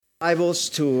Bibles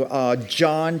to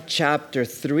John chapter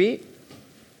 3.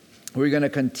 We're going to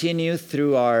continue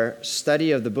through our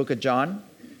study of the book of John.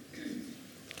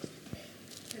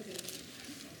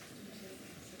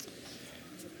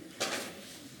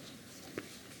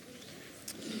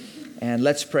 And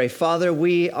let's pray. Father,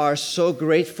 we are so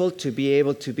grateful to be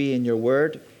able to be in your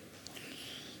word.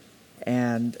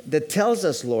 And that tells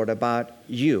us, Lord, about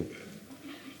you.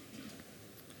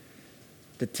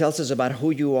 That tells us about who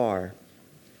you are,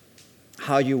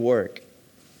 how you work,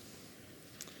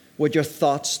 what your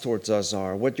thoughts towards us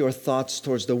are, what your thoughts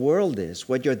towards the world is,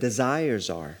 what your desires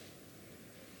are.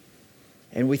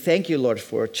 And we thank you, Lord,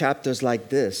 for chapters like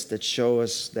this that show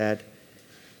us that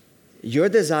your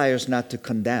desire is not to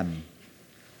condemn.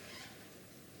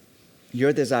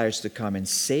 Your desire is to come and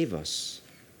save us,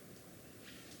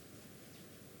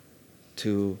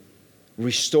 to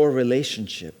restore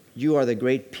relationship. You are the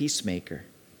great peacemaker.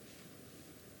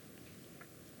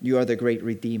 You are the great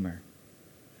Redeemer.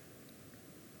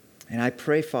 And I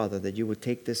pray, Father, that you would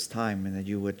take this time and that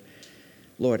you would,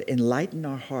 Lord, enlighten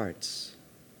our hearts.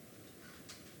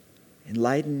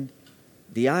 Enlighten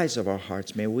the eyes of our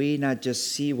hearts. May we not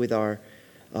just see with our,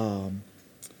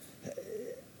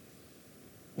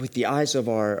 with the eyes of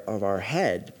our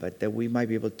head, but that we might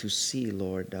be able to see,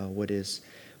 Lord, what is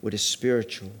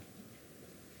spiritual.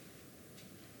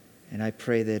 And I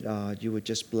pray that you would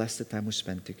just bless the time we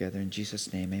spend together. In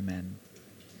Jesus' name, amen.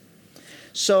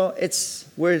 So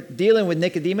we're dealing with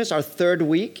Nicodemus, our third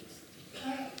week.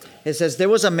 It says, there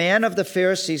was a man of the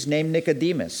Pharisees named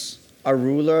Nicodemus, a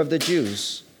ruler of the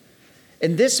Jews.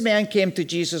 And this man came to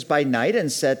Jesus by night and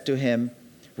said to him,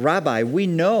 Rabbi, we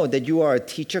know that you are a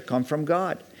teacher come from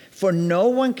God. For no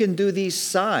one can do these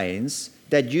signs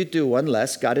that you do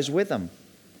unless God is with him.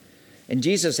 And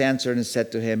Jesus answered and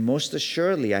said to him, most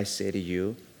assuredly I say to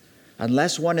you,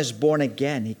 unless one is born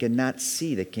again, he cannot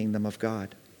see the kingdom of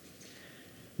God.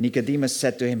 Nicodemus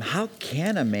said to him, how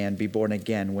can a man be born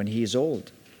again when he is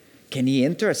old? Can he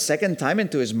enter a second time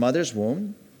into his mother's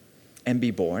womb and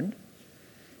be born?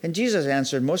 And Jesus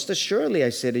answered, most assuredly I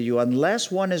say to you, unless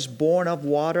one is born of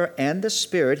water and the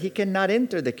Spirit, he cannot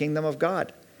enter the kingdom of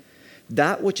God.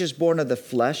 That which is born of the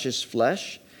flesh is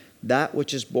flesh. That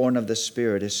which is born of the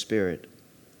Spirit is spirit.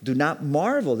 Do not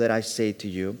marvel that I say to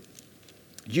you,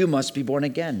 you must be born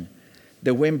again.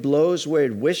 The wind blows where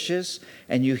it wishes,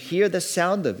 and you hear the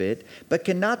sound of it, but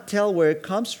cannot tell where it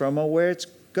comes from or where it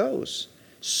goes.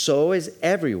 So is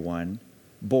everyone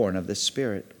born of the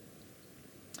Spirit.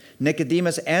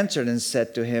 Nicodemus answered and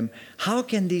said to him, how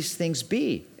can these things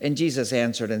be? And Jesus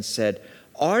answered and said,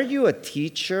 are you a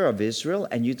teacher of Israel,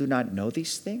 and you do not know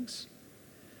these things?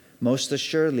 Most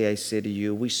assuredly, I say to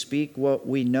you, we speak what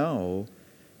we know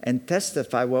and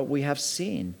testify what we have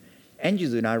seen, and you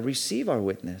do not receive our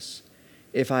witness.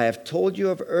 If I have told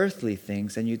you of earthly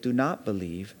things and you do not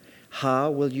believe, how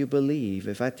will you believe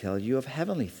if I tell you of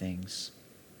heavenly things?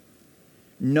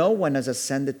 No one has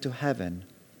ascended to heaven,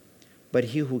 but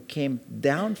he who came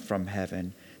down from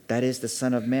heaven, that is the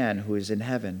Son of Man who is in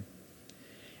heaven.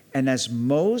 And as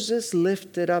Moses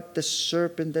lifted up the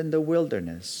serpent in the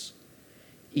wilderness,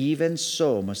 even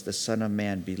so must the Son of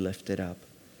Man be lifted up,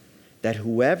 that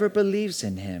whoever believes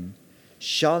in him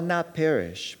shall not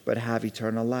perish, but have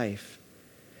eternal life.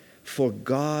 For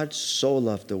God so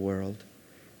loved the world,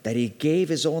 that he gave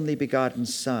his only begotten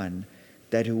Son,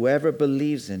 that whoever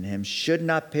believes in him should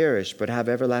not perish, but have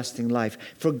everlasting life.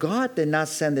 For God did not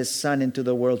send his Son into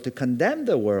the world to condemn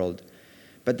the world,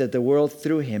 but that the world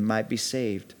through him might be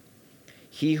saved.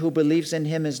 He who believes in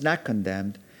him is not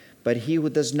condemned, but he who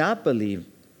does not believe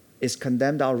is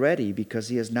condemned already, because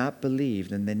he has not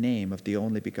believed in the name of the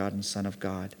only begotten Son of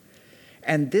God.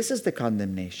 And this is the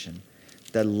condemnation: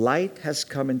 the light has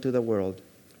come into the world,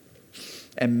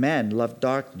 and men love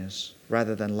darkness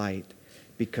rather than light,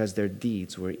 because their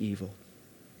deeds were evil.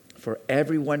 For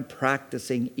everyone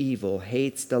practicing evil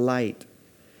hates the light,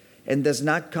 and does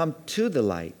not come to the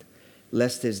light,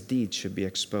 lest his deeds should be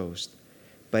exposed.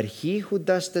 But he who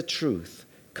does the truth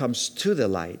comes to the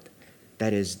light,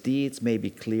 that his deeds may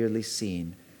be clearly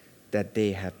seen, that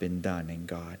they have been done in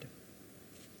God.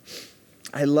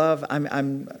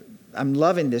 I'm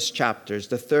loving this chapter. It's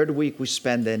the third week we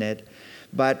spend in it.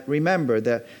 But remember,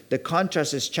 the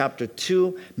contrast is chapter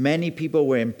 2. Many people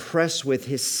were impressed with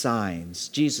his signs,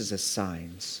 Jesus'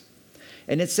 signs.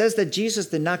 And it says that Jesus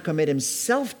did not commit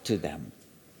himself to them,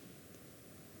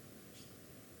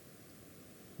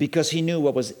 because he knew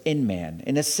what was in man.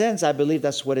 In a sense, I believe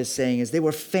that's what it's saying, is they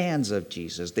were fans of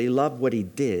Jesus. They loved what he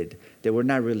did. They were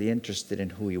not really interested in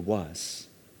who he was.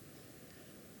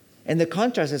 And the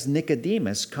contrast is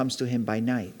Nicodemus comes to him by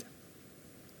night.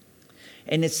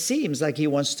 And it seems like he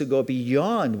wants to go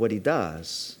beyond what he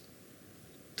does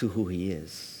to who he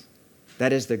is.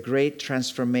 That is the great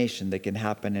transformation that can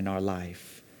happen in our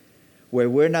life, where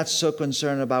we're not so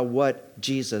concerned about what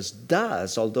Jesus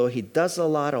does, although he does a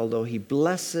lot, although he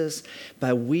blesses,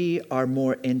 but we are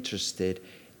more interested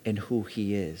in who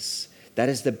he is. That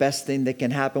is the best thing that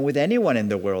can happen with anyone in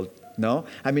the world. No?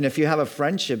 I mean, if you have a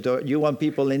friendship, do you want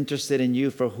people interested in you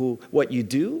for what you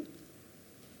do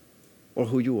or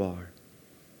who you are?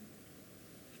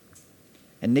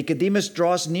 And Nicodemus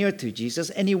draws near to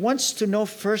Jesus, and he wants to know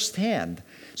firsthand.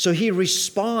 So he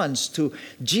responds to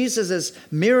Jesus'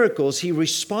 miracles. He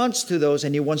responds to those,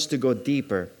 and he wants to go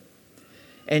deeper.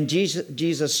 And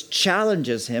Jesus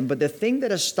challenges him. But the thing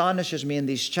that astonishes me in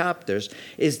these chapters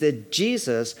is that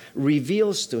Jesus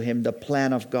reveals to him the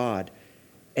plan of God.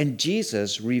 And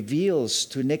Jesus reveals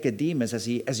to Nicodemus as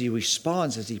he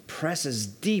responds, as he presses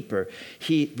deeper,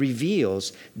 he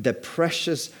reveals the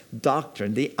precious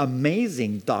doctrine, the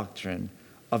amazing doctrine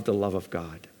of the love of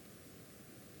God.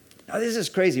 Now, this is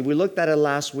crazy. We looked at it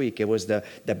last week. It was the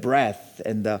breadth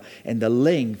and the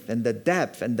length and the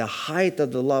depth and the height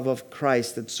of the love of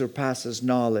Christ that surpasses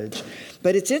knowledge.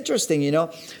 But it's interesting,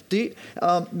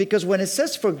 because when it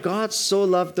says, "For God so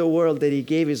loved the world that he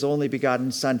gave his only begotten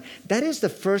Son," that is the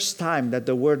first time that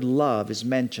the word love is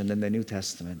mentioned in the New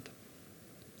Testament.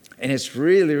 And it's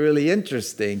really, really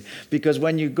interesting, because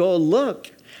when you go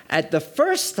look at the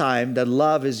first time that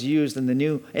love is used in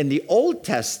the Old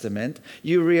Testament,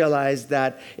 you realize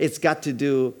that it's got to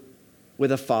do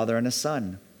with a father and a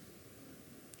son.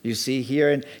 You see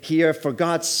here, "For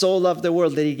God so loved the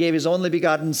world that he gave his only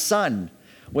begotten Son."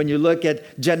 When you look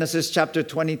at Genesis chapter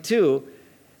 22,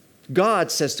 God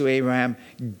says to Abraham,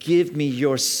 "Give me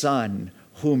your son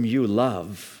whom you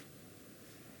love."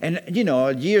 And,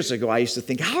 years ago I used to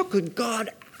think, how could God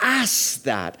ask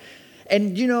that?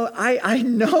 And, I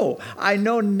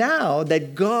know now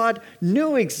that God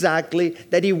knew exactly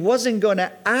that he wasn't going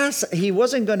to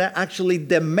actually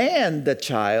demand the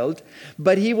child,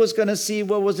 but he was going to see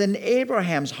what was in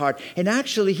Abraham's heart. And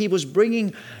actually, he was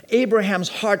bringing Abraham's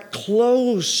heart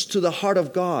close to the heart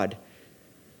of God,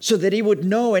 so that he would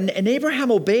know. And Abraham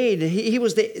obeyed. He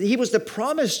was the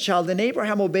promised child, and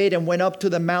Abraham obeyed and went up to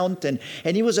the mountain.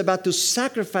 And he was about to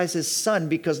sacrifice his son,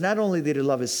 because not only did he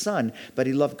love his son, but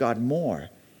he loved God more.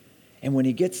 And when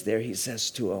he gets there, he says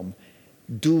to him,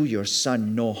 "Do your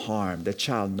son no harm, the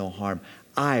child no harm.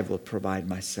 I will provide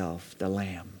myself the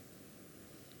lamb."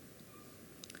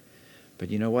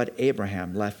 But you know what?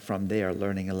 Abraham left from there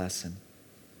learning a lesson.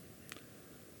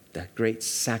 That great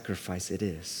sacrifice it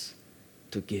is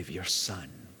to give your son.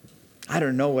 I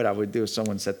don't know what I would do if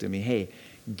someone said to me, "Hey,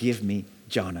 give me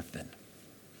Jonathan."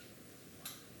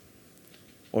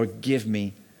 Or give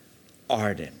me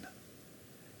Arden.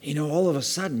 All of a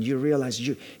sudden you realize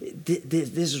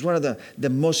this is one of the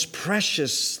most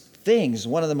precious things,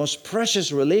 one of the most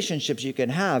precious relationships you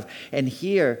can have. And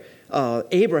here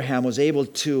Abraham was able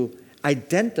to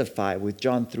identify with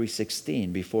John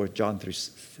 3:16 before John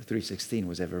 3:16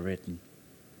 was ever written.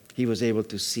 He was able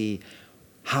to see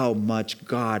how much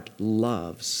God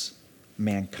loves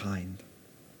mankind.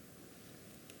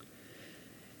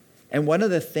 And one of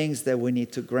the things that we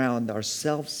need to ground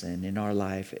ourselves in our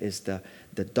life is the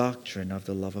doctrine of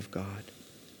the love of God.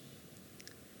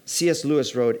 C.S.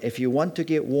 Lewis wrote, "If you want to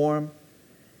get warm,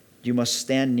 you must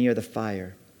stand near the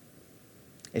fire.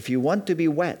 If you want to be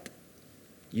wet,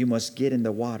 you must get in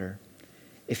the water.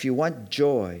 If you want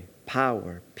joy,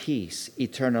 power, peace,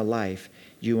 eternal life,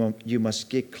 you must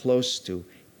get close to,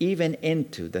 even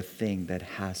into the thing that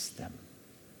has them,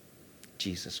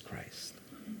 Jesus Christ."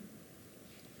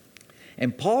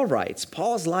 And Paul writes,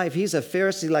 Paul's life, he's a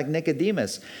Pharisee like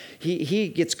Nicodemus. He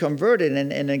gets converted,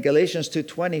 and in Galatians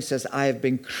 2:20 says, "I have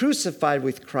been crucified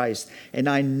with Christ, and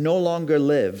I no longer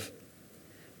live,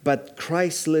 but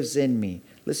Christ lives in me."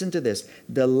 Listen to this.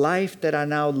 "The life that I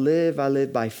now live, I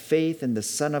live by faith in the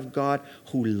Son of God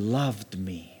who loved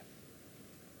me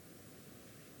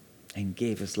and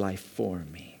gave his life for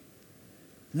me."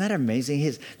 Isn't that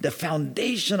amazing? The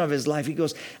foundation of his life, he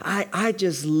goes, I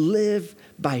just live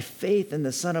by faith in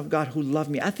the Son of God who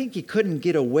loved me. I think he couldn't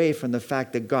get away from the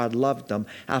fact that God loved him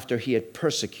after he had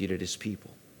persecuted his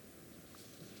people.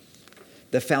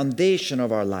 The foundation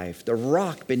of our life, the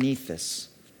rock beneath us,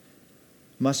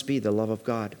 must be the love of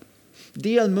God.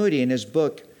 D.L. Moody, in his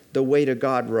book, The Way to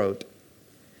God, wrote,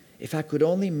 "If I could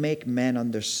only make men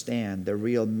understand the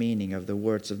real meaning of the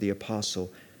words of the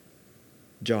Apostle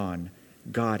John,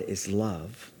 'God is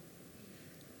love,'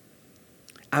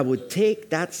 I would take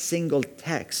that single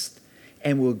text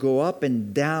and will go up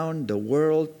and down the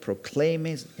world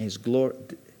proclaiming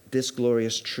this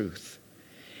glorious truth.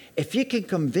 If you can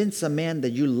convince a man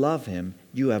that you love him,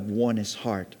 you have won his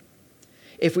heart.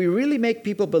 If we really make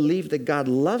people believe that God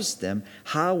loves them,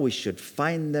 how we should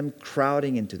find them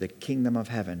crowding into the kingdom of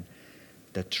heaven.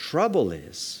 The trouble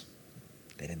is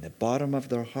that in the bottom of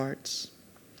their hearts,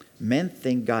 men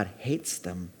think God hates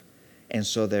them, and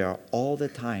so they are all the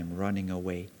time running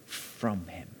away from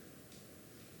him.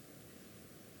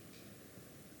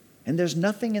 And there's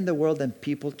nothing in the world that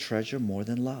people treasure more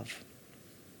than love.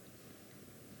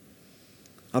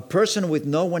 A person with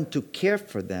no one to care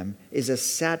for them is a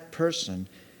sad person.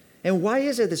 And why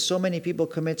is it that so many people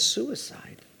commit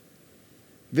suicide?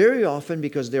 Very often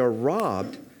because they are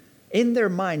robbed in their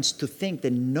minds to think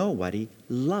that nobody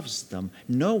loves them.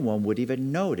 No one would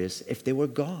even notice if they were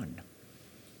gone.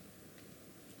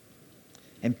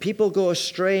 And people go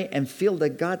astray and feel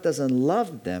that God doesn't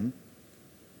love them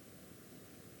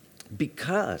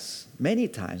many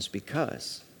times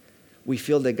because we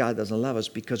feel that God doesn't love us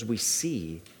because we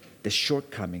see the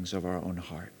shortcomings of our own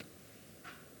heart.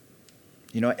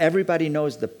 You know, everybody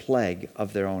knows the plague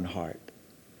of their own heart.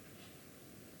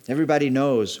 Everybody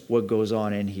knows what goes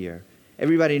on in here.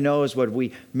 Everybody knows what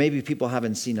maybe people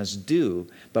haven't seen us do,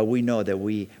 but we know that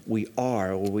we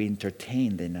are or we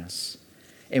entertained in us.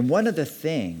 And one of the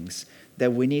things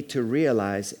that we need to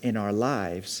realize in our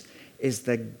lives is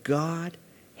that God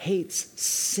hates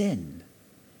sin.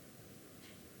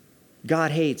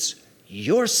 God hates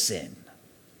your sin.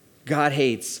 God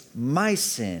hates my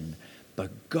sin.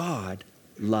 But God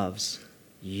loves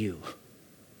you.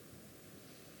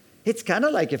 It's kind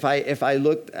of like if I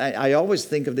looked, I always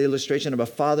think of the illustration of a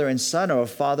father and son or a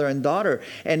father and daughter,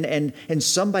 and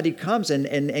somebody comes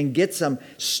and gets them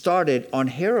started on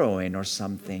heroin or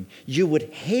something. You would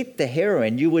hate the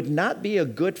heroin. You would not be a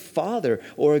good father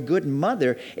or a good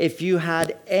mother if you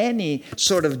had any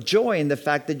sort of joy in the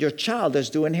fact that your child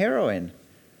is doing heroin.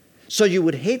 So you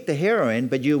would hate the heroin,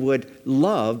 but you would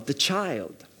love the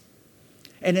child.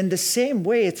 And in the same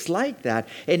way, it's like that.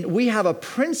 And we have a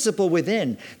principle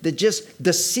within that just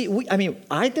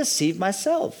I deceive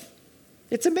myself.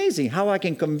 It's amazing how I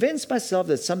can convince myself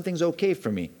that something's okay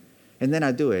for me. And then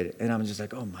I do it. And I'm just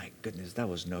like, oh my goodness, that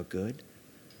was no good.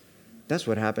 That's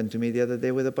what happened to me the other day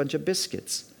with a bunch of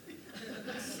biscuits.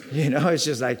 You know, it's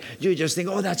just like, you just think,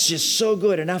 oh, that's just so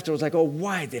good. And afterwards, like, oh,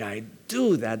 why did I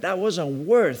do that? That wasn't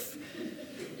worth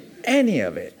any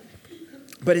of it.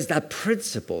 But it's that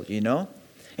principle, you know?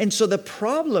 And so the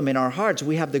problem in our hearts,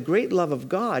 we have the great love of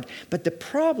God, but the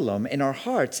problem in our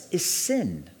hearts is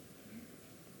sin.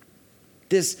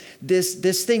 This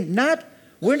thing,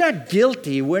 we're not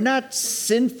guilty, we're not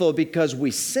sinful because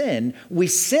we sin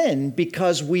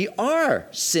because we are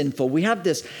sinful. We have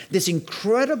this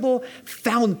incredible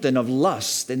fountain of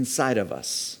lust inside of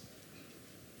us.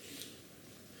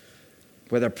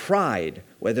 Whether pride,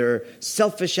 whether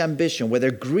selfish ambition,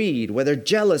 whether greed, whether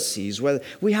jealousies, whether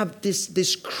we have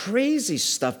this crazy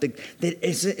stuff that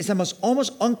is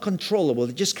almost uncontrollable.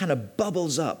 It just kind of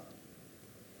bubbles up.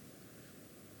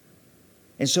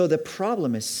 And so the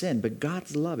problem is sin, but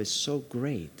God's love is so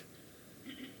great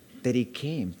that He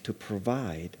came to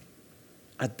provide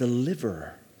a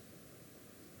deliverer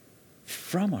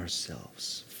from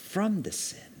ourselves, from the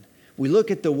sin. We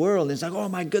look at the world and it's like, oh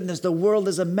my goodness, the world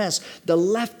is a mess. The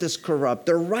left is corrupt.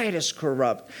 The right is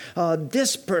corrupt.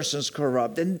 This person's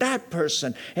corrupt and that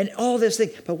person and all this thing.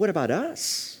 But what about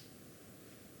us?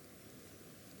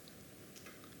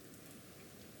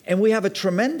 And we have a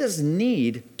tremendous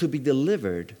need to be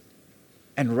delivered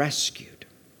and rescued.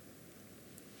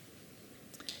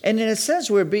 And in a sense,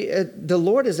 the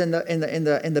Lord is in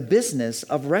the business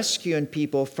of rescuing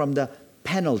people from the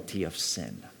penalty of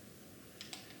sin.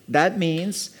 That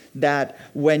means that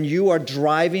when you are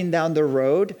driving down the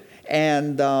road,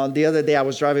 and the other day I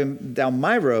was driving down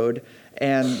my road,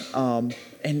 and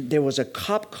there was a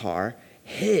cop car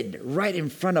hid right in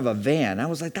front of a van. I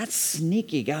was like, that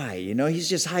sneaky guy, you know, he's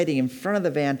just hiding in front of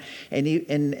the van, and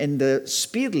the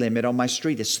speed limit on my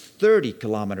street is 30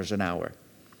 kilometers an hour.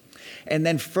 And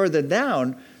then further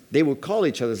down, they would call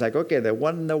each other. It's like, okay, the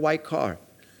one in the white car,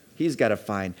 he's got a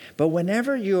fine. But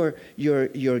whenever you're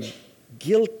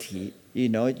guilty, you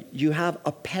know, you have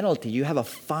a penalty, you have a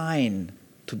fine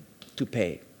to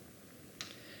pay.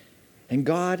 And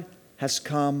God has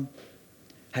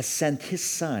sent His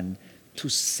Son to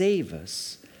save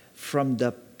us from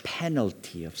the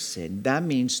penalty of sin. That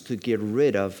means to get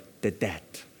rid of the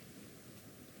debt.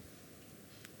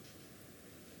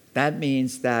 That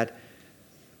means that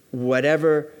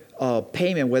whatever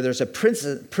payment, whether it's a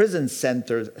prison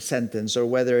sentence or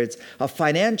whether it's a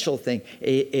financial thing,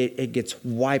 it gets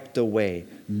wiped away.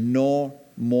 No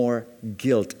more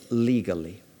guilt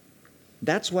legally.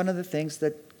 That's one of the things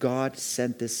that God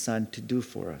sent his Son to do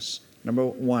for us. Number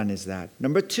one is that.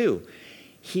 Number two,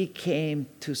 he came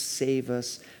to save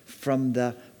us from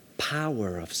the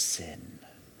power of sin.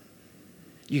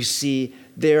 You see,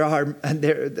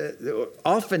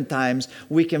 oftentimes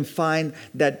we can find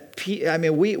that,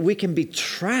 we can be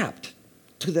trapped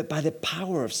by the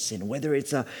power of sin, whether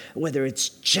it's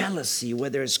jealousy,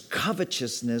 whether it's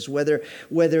covetousness, whether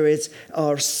it's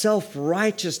our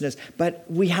self-righteousness, but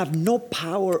we have no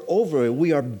power over it.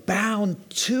 We are bound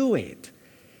to it.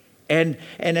 And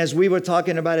as we were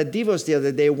talking about at Divos the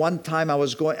other day, one time I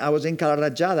was in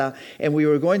Calarajada, and we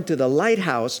were going to the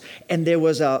lighthouse, and there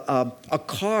was a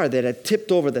car that had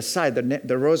tipped over the side.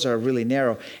 The roads are really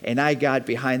narrow, and I got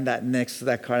behind that next to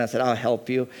that car, and I said, "I'll help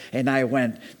you." And I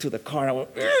went to the car, and I went,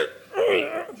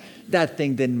 that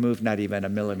thing didn't move, not even a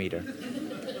millimeter.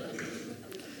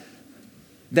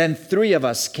 Then 3 of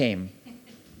us came,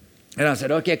 and I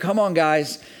said, "Okay, come on,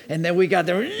 guys." And then we got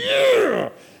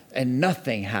there. And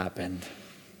nothing happened.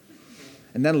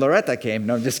 And then Loretta came.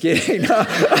 No, I'm just kidding. No.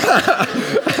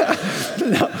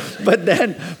 No. But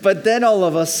then all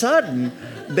of a sudden,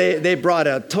 they brought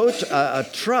a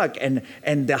truck, and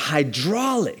the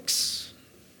hydraulics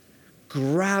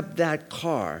grabbed that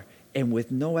car, and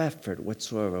with no effort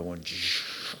whatsoever, went.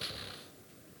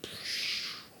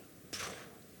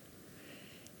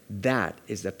 That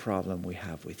is the problem we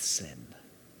have with sin.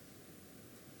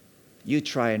 You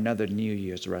try another New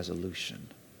Year's resolution.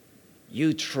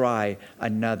 You try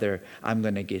another, I'm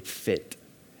going to get fit.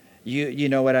 You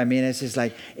know what I mean? It's just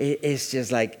like,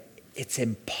 it's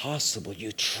impossible.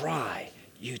 You try.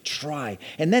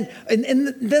 And then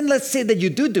let's say that you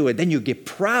do it. Then you get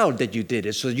proud that you did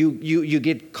it. So you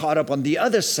get caught up on the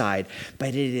other side. But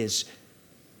it is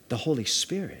the Holy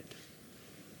Spirit,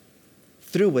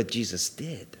 through what Jesus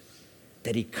did,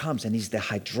 that he comes and he's the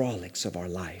hydraulics of our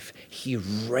life. He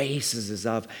raises us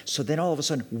up. So then all of a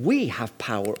sudden we have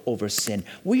power over sin.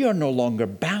 We are no longer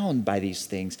bound by these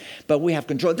things, but we have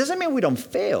control. It doesn't mean we don't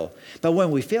fail, but when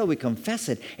we fail, we confess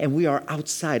it and we are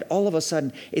outside. All of a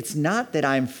sudden, it's not that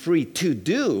I'm free to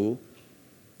do.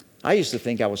 I used to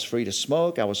think I was free to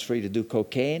smoke. I was free to do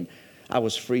cocaine. I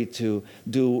was free to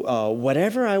do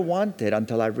whatever I wanted,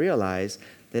 until I realized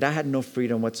that I had no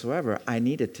freedom whatsoever. I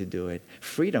needed to do it.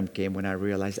 Freedom came when I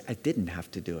realized I didn't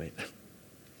have to do it.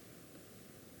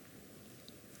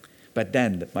 But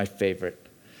then my favorite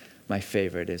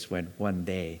is when one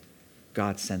day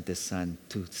God sent his Son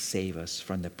to save us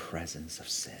from the presence of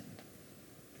sin.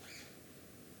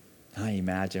 I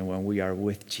imagine when we are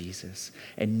with Jesus,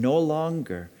 and no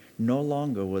longer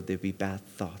will there be bad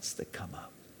thoughts that come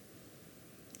up.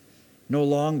 No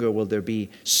longer will there be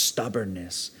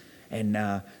stubbornness. And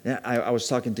I was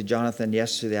talking to Jonathan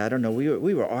yesterday. I don't know,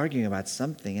 we were arguing about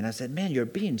something. And I said, "Man, you're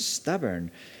being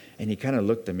stubborn." And he kind of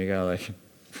looked at me, kind of like,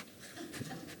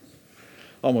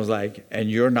 almost like, "And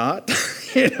you're not?"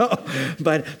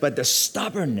 But the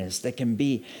stubbornness that can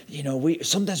be,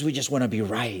 sometimes we just want to be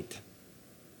right.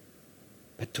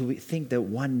 But to think that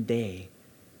one day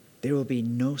there will be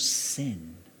no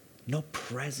sin, no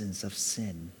presence of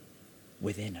sin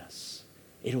within us.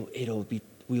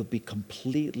 We'll be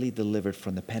completely delivered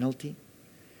from the penalty.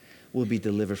 We'll be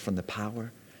delivered from the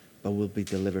power, but we'll be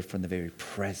delivered from the very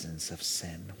presence of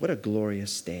sin. What a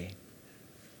glorious day.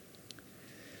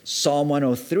 Psalm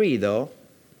 103, though,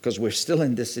 because we're still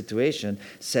in this situation,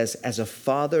 says, "As a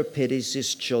father pities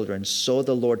his children, so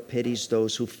the Lord pities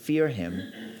those who fear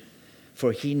him.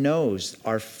 For he knows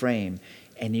our frame,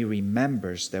 and he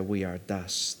remembers that we are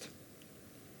dust."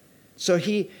 So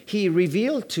he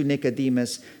revealed to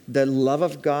Nicodemus the love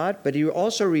of God, but he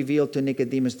also revealed to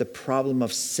Nicodemus the problem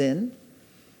of sin.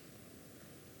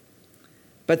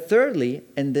 But thirdly,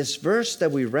 in this verse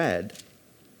that we read,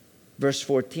 verse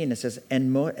 14, it says,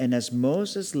 and as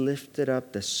Moses lifted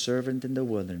up the servant in the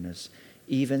wilderness,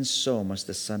 even so must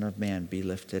the Son of Man be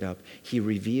lifted up. He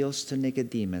reveals to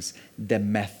Nicodemus the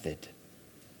method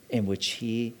in which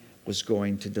he was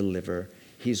going to deliver.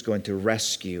 He's going to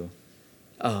rescue.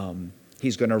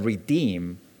 He's going to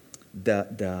redeem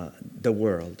the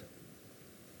world.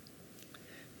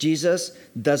 Jesus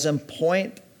doesn't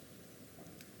point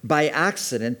by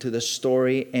accident to the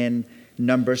story in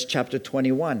Numbers chapter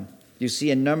 21. You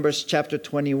see, in Numbers chapter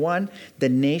 21, the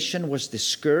nation was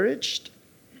discouraged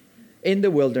in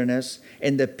the wilderness,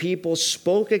 and the people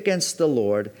spoke against the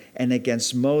Lord and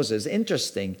against Moses.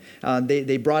 Interesting.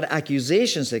 They brought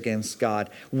accusations against God.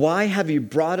 Why have you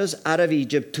brought us out of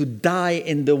Egypt to die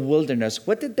in the wilderness?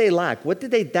 What did they lack? What did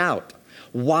they doubt?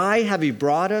 Why have you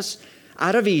brought us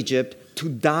out of Egypt to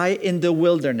die in the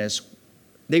wilderness?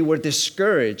 They were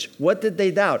discouraged. What did they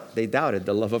doubt? They doubted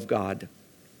the love of God.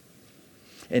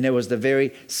 And it was the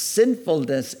very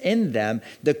sinfulness in them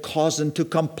that caused them to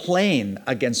complain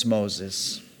against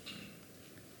Moses.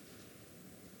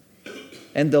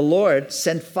 And the Lord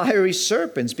sent fiery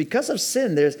serpents. Because of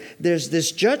sin, there's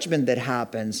this judgment that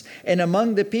happens. And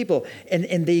among the people,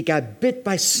 and they got bit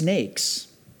by snakes.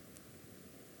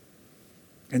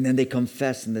 And then they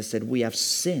confessed and they said, we have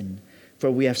sinned,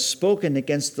 for we have spoken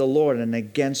against the Lord and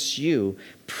against you.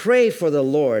 Pray for the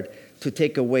Lord to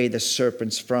take away the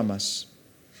serpents from us.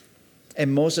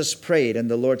 And Moses prayed, and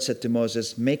the Lord said to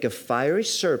Moses, make a fiery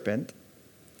serpent,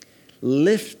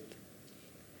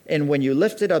 and when you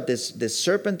lift it up, this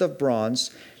serpent of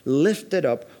bronze, lift it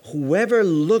up. Whoever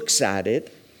looks at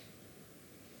it,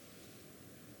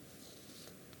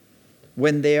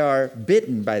 when they are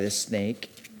bitten by the snake,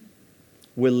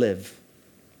 will live.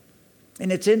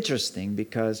 And it's interesting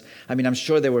because, I'm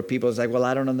sure there were people who's like, well,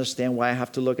 I don't understand why I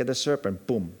have to look at the serpent.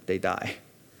 Boom, they die.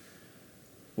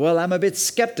 Well, I'm a bit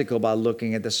skeptical about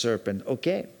looking at the serpent.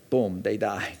 Okay, boom, they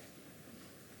die.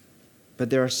 But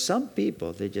there are some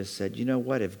people, they just said, you know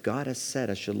what, if God has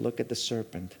said I should look at the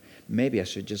serpent, maybe I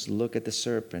should just look at the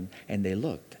serpent. And they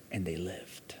looked and they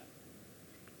lived.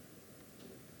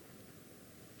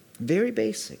 Very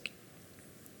basic,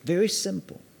 very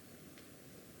simple.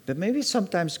 But maybe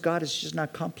sometimes God is just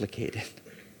not complicated.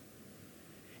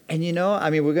 And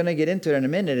we're going to get into it in a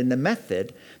minute in the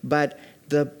method, but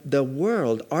the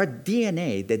world, our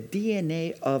DNA, the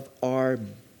DNA of our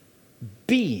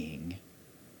being,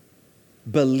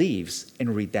 believes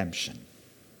in redemption.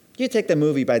 You take the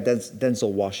movie by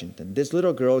Denzel Washington. This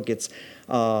little girl gets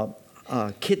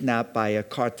kidnapped by a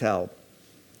cartel,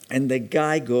 and the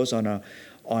guy goes on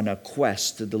a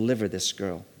quest to deliver this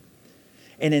girl.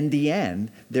 And in the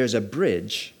end, there's a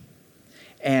bridge,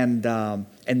 and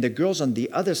the girl's on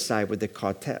the other side with the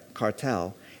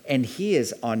cartel, and he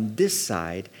is on this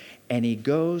side, and he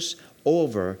goes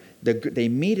over. They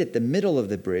meet at the middle of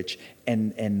the bridge,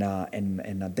 and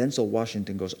Denzel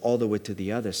Washington goes all the way to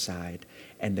the other side,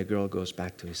 and the girl goes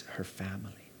back to her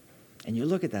family. And you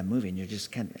look at that movie, and you're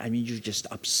just you're just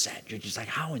upset. You're just like,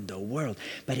 how in the world?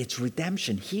 But it's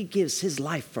redemption. He gives his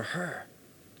life for her.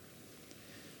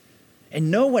 And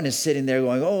no one is sitting there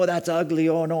going, oh, that's ugly.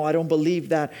 Oh, no, I don't believe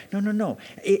that. No.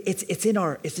 It's in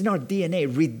our DNA.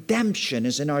 Redemption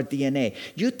is in our DNA.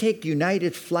 You take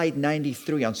United Flight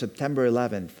 93 on September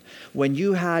 11th, when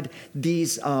you had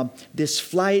this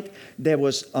flight that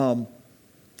was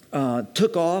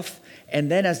took off, and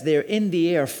then as they're in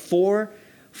the air, four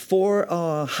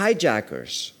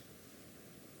hijackers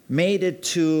made it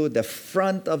to the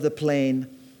front of the plane,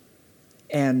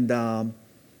 and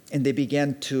they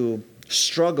began to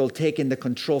struggle taking the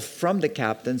control from the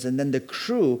captains, and then the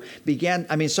crew began,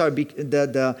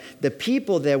 the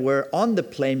people that were on the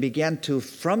plane began to,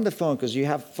 from the phone, because you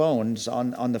have phones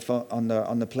on the phone,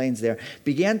 on the planes there,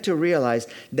 began to realize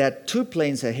that 2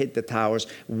 planes had hit the towers,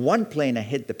 1 plane had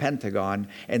hit the Pentagon,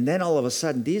 and then all of a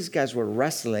sudden these guys were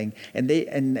wrestling, and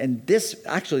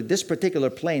this particular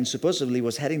plane supposedly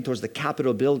was heading towards the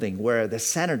Capitol building, where the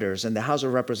senators and the House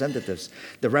of Representatives,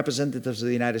 the representatives of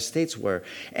the United States were,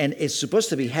 and it's supposed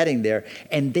to be heading there,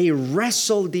 and they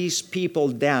wrestled these people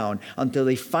down until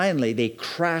they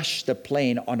crashed the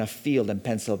plane on a field in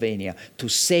Pennsylvania to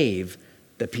save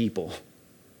the people.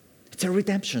 It's a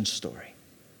redemption story.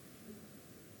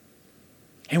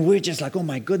 And we're just like, oh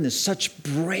my goodness, such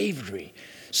bravery,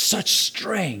 such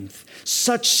strength,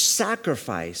 such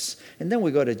sacrifice. And then we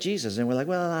go to Jesus and we're like,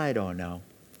 well, I don't know.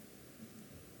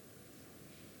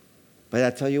 But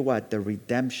I tell you what, the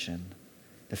redemption,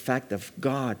 the fact that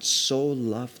God so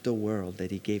loved the world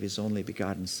that he gave his only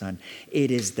begotten Son,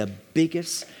 it is the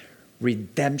biggest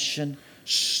redemption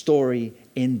story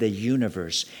in the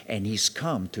universe. And he's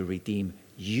come to redeem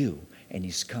you, and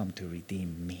he's come to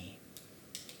redeem me.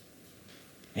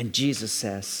 And Jesus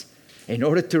says, in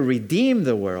order to redeem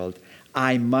the world,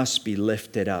 I must be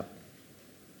lifted up.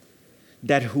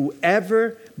 That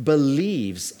whoever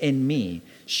believes in me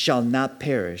shall not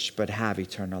perish, but have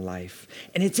eternal life.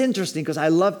 And it's interesting because I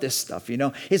love this stuff,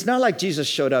 It's not like Jesus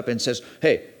showed up and says,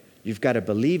 hey, you've got to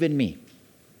believe in me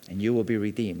and you will be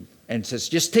redeemed. And says,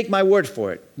 just take my word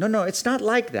for it. No, it's not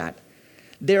like that.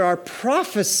 There are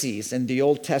prophecies in the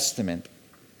Old Testament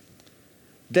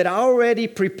that already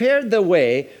prepared the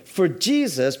way for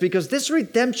Jesus, because this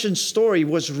redemption story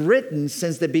was written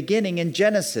since the beginning in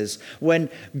Genesis, when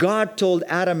God told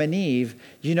Adam and Eve,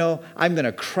 I'm going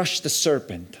to crush the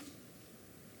serpent.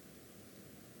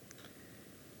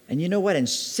 And you know what? In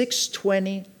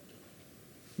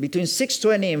between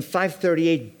 620 and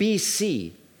 538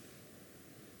 BC,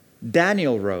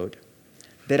 Daniel wrote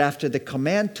that after the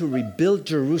command to rebuild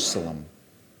Jerusalem,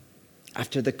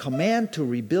 after the command to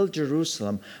rebuild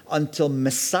Jerusalem until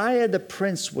Messiah the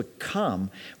Prince would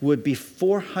come would be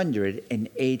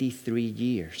 483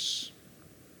 years.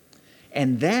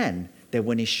 And then, that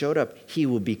when he showed up, he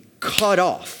would be cut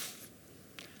off,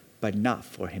 but not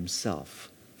for himself,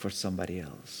 for somebody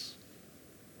else.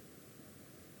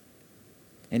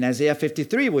 In Isaiah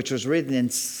 53, which was written in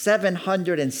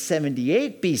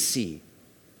 778 BC,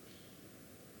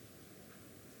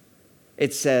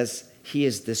 it says, he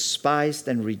is despised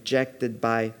and rejected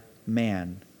by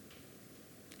man.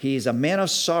 He is a man of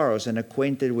sorrows and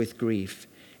acquainted with grief.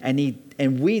 And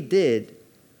we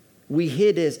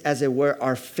hid as it were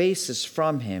our faces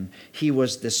from him. He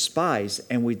was despised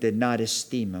and we did not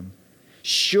esteem him.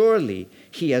 Surely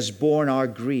he has borne our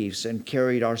griefs and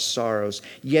carried our sorrows,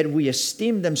 yet we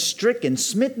esteemed them stricken,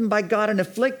 smitten by God, and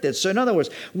afflicted. So in other words,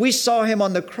 we saw him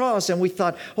on the cross and we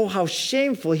thought, oh, how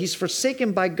shameful. He's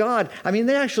forsaken by God. I mean,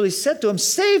 they actually said to him,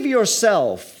 save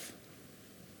yourself.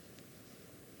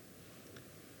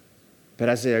 But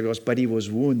Isaiah goes, but he was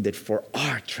wounded for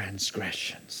our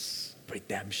transgressions,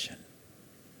 redemption.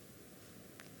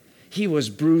 He was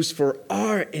bruised for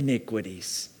our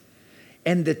iniquities.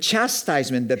 And the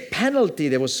chastisement, the penalty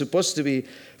that was supposed to be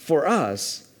for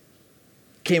us,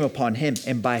 came upon him,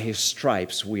 and by his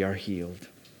stripes we are healed.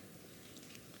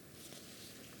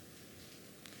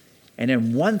 And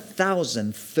in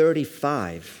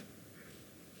 1035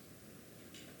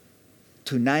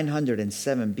 to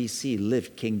 907 BC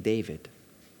lived King David.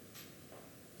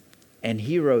 And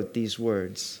he wrote these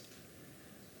words,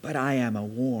 but I am a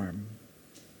worm,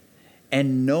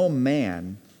 and no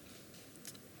man.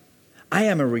 I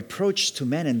am a reproach to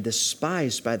men and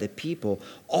despised by the people.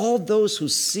 All those who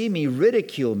see me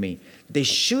ridicule me. They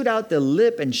shoot out the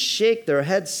lip and shake their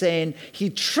heads, saying, he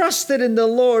trusted in the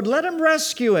Lord. Let him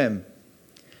rescue him.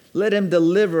 Let him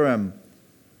deliver him,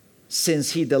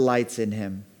 since he delights in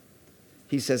him.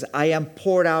 He says, I am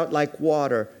poured out like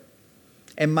water,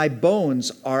 and my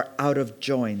bones are out of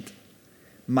joint.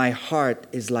 My heart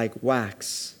is like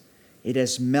wax. It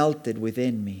has melted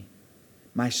within me.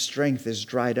 My strength is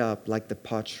dried up like the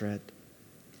potsherd,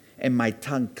 and my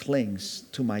tongue clings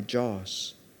to my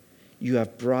jaws. You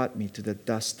have brought me to the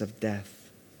dust of death.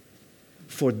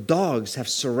 For dogs have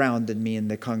surrounded me in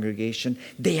the congregation.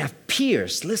 They have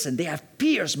pierced, listen, they have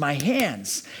pierced my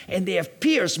hands, and they have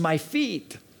pierced my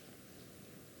feet.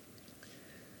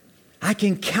 I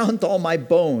can count all my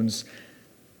bones.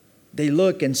 They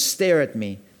look and stare at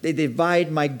me. They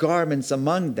divide my garments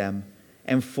among them,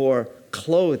 and for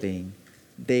clothing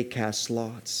they cast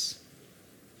lots.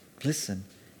 Listen,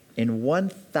 in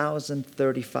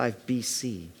 1035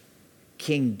 BC,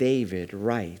 King David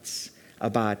writes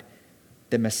about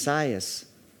the Messiah's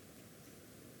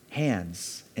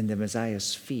hands and the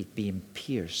Messiah's feet being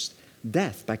pierced,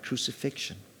 death by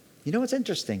crucifixion. You know what's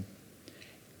interesting?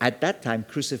 At that time,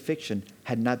 crucifixion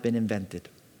had not been invented.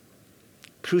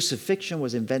 Crucifixion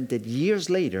was invented years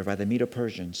later by the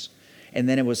Medo-Persians, and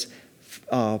then it was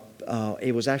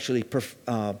actually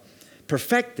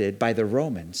perfected by the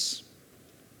Romans.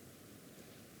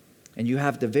 And you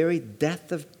have the very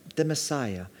death of the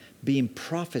Messiah being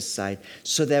prophesied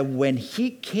so that when he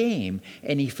came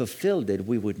and he fulfilled it,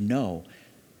 we would know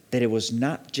that it was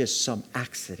not just some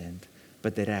accident,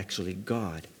 but that actually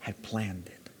God had planned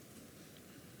it.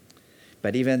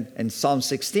 But even in Psalm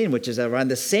 16, which is around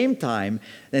the same time,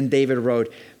 then David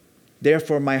wrote,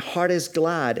 therefore my heart is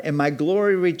glad and my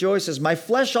glory rejoices. My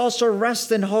flesh also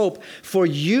rests in hope, for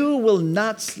you will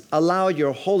not allow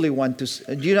your Holy One to,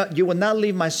 you will not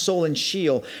leave my soul in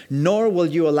Sheol, nor will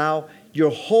you allow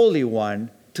your Holy One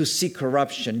to see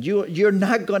corruption. You're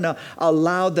not going to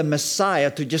allow the Messiah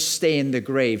to just stay in the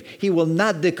grave. He will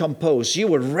not decompose. You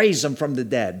will raise him from the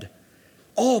dead.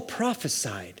 All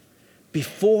prophesied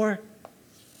before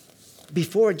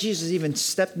Jesus even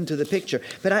stepped into the picture.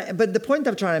 But the point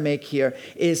I'm trying to make here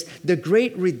is the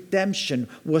great redemption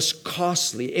was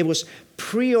costly. It was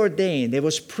preordained. It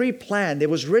was pre-planned. It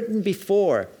was written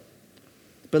before.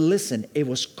 But listen, it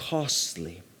was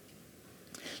costly.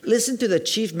 Listen to the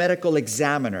chief medical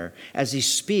examiner as he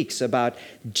speaks about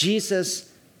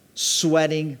Jesus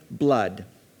sweating blood.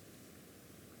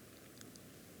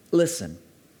 Listen,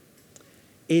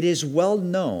 it is well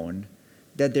known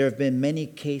that there have been many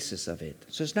cases of it.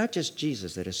 So it's not just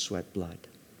Jesus that has sweat blood.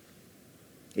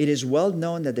 It is well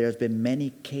known that there have been many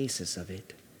cases of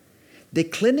it. The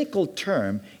clinical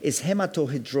term is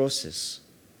hematohidrosis.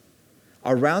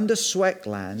 Around the sweat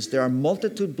glands, there are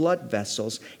multitude blood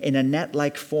vessels in a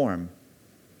net-like form.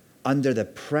 Under the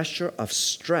pressure of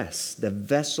stress, the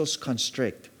vessels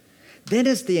constrict. Then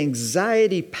as the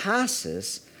anxiety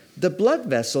passes, the blood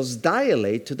vessels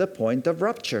dilate to the point of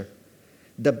rupture.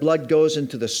 the blood goes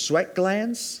into the sweat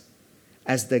glands.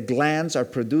 As the glands are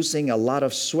producing a lot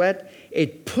of sweat,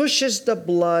 it pushes the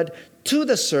blood to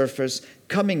the surface,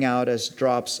 coming out as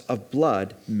drops of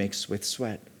blood mixed with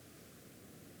sweat.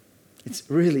 It's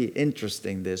really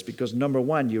interesting, this, because number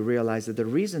one, you realize that the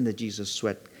reason that Jesus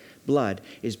sweat blood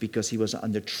is because he was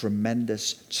under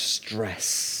tremendous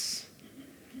stress,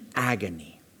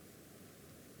 agony,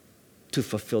 to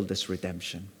fulfill this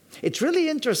redemption. It's really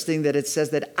interesting that it says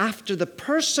that after the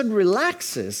person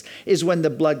relaxes is when the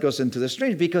blood goes into the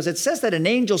streams, because it says that an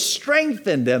angel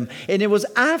strengthened them, and it was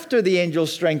after the angel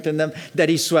strengthened them that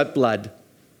he sweat blood.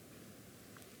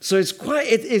 So it's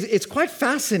quite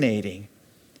fascinating.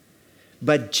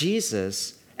 But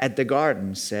Jesus at the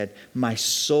garden said, "My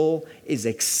soul is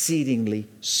exceedingly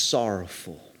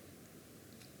sorrowful."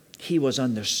 He was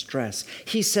under stress.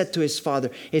 He said to his Father,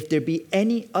 "If there be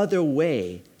any other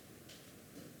way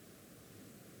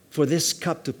for this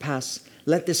cup to pass,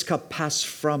 let this cup pass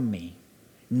from me.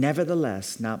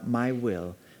 Nevertheless, not my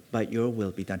will, but your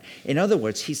will be done." In other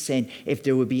words, he's saying, if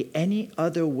there would be any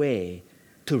other way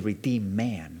to redeem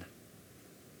man,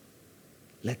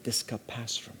 let this cup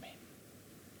pass from me.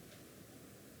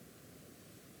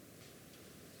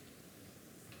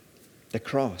 The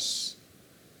cross.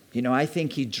 I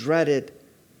think he dreaded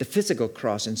the physical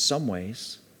cross in some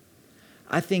ways.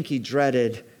 I think he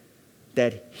dreaded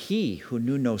that he who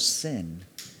knew no sin,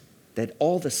 that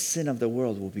all the sin of the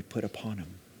world will be put upon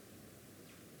him.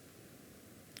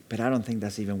 But I don't think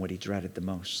that's even what he dreaded the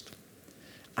most.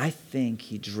 I think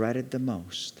he dreaded the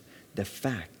most the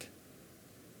fact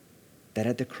that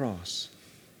at the cross,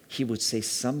 he would say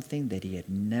something that he had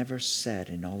never said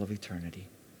in all of eternity.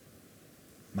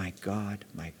 My God,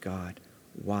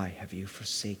 why have you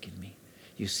forsaken me?"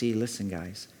 You see, listen,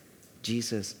 guys.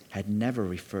 Jesus had never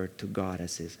referred to God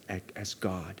as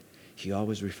God. He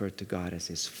always referred to God as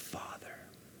his Father.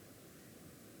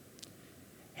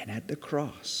 And at the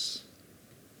cross,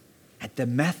 at the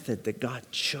method that God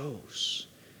chose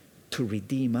to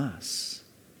redeem us,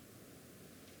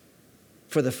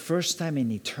 for the first time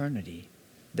in eternity,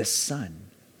 the Son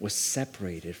was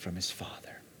separated from his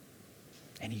Father.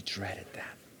 And he dreaded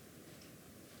that.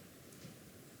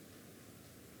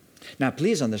 Now,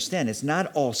 please understand, it's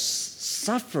not all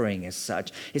suffering as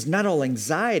such. It's not all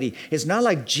anxiety. It's not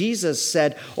like Jesus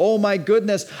said, "Oh my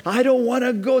goodness, I don't want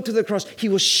to go to the cross." He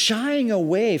was shying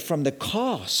away from the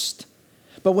cost.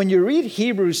 But when you read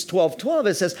Hebrews 12:12,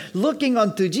 it says, "Looking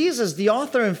unto Jesus, the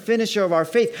author and finisher of our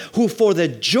faith, who for the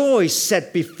joy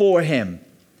set before him,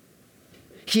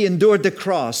 he endured the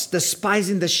cross,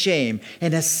 despising the shame,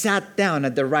 and has sat down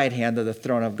at the right hand of the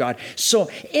throne of God." So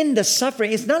in the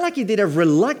suffering, it's not like he did it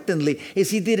reluctantly,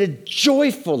 he did it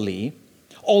joyfully,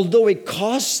 although it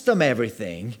cost him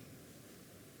everything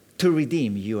to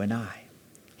redeem you and I.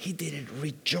 He did it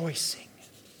rejoicing.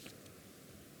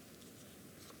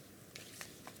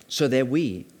 So that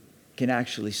we can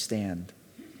actually stand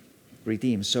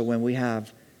redeemed. So when we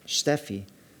have Steffi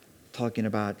talking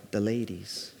about the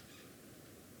ladies,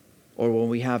 or when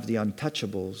we have the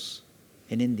untouchables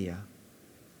in India,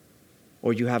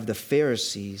 or you have the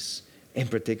Pharisees in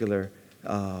particular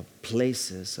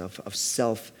places of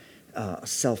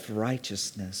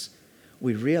self-righteousness,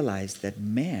 we realize that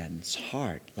man's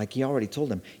heart, like he already told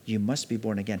them, you must be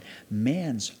born again.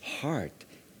 Man's heart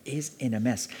is in a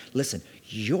mess. Listen,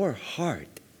 your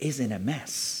heart is in a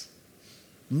mess.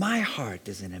 My heart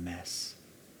is in a mess.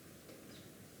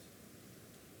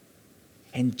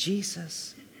 And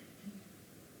Jesus,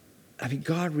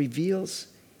 God reveals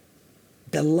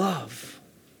the love.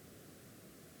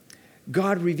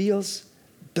 God reveals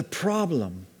the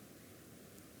problem.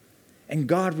 And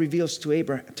God reveals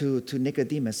to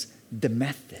Nicodemus the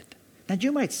method. Now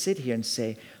you might sit here and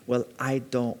say, "Well, I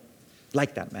don't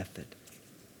like that method."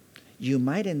 You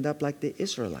might end up like the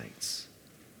Israelites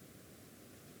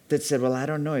that said, "Well, I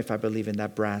don't know if I believe in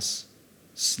that brass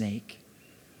snake.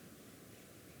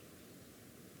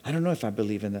 I don't know if I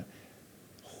believe in the..."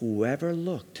 Whoever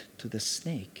looked to the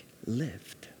snake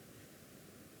lived.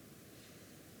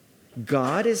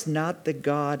 God is not the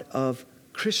God of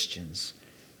Christians.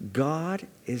 God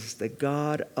is the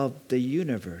God of the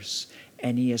universe,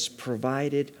 and he has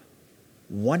provided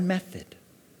one method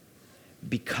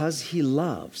because he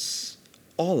loves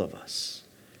all of us,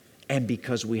 and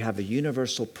because we have a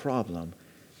universal problem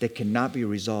that cannot be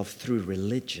resolved through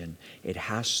religion. It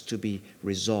has to be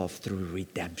resolved through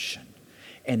redemption.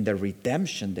 And the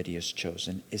redemption that he has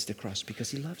chosen is the cross,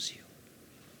 because he loves you.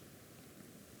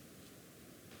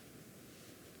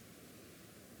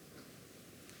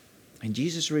 And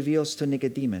Jesus reveals to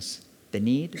Nicodemus the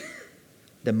need,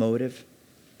 the motive,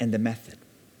 and the method.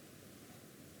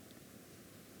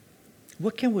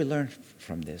 what can we learn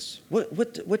from this?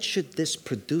 What should this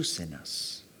produce in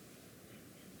us?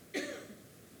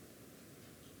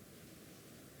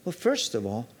 Well, first of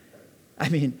all, I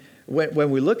mean,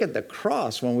 when we look at the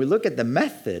cross, when we look at the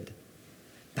method,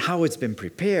 how it's been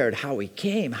prepared, how he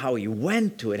came, how he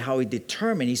went to it, how he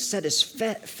determined, he set his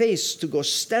face to go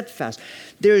steadfast.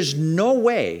 There is no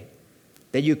way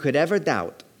that you could ever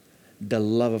doubt the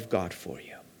love of God for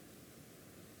you.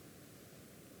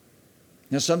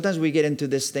 Now, sometimes we get into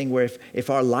this thing where if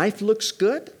our life looks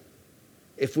good,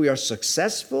 if we are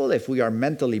successful, if we are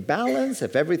mentally balanced,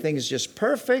 if everything is just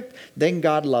perfect, then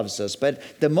God loves us.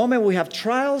 But the moment we have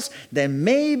trials, then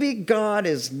maybe God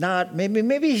is not,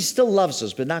 maybe he still loves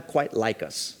us, but not quite like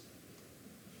us.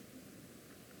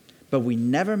 But we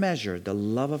never measure the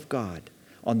love of God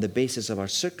on the basis of our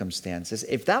circumstances.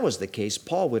 If that was the case,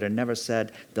 Paul would have never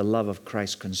said, the love of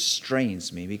Christ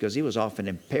constrains me, because he was often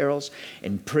in perils,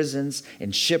 in prisons,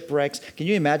 in shipwrecks. Can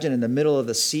you imagine in the middle of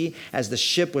the sea as the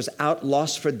ship was out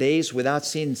lost for days without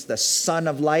seeing the sun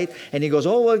of light? And he goes,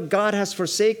 oh, well, God has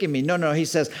forsaken me. No, he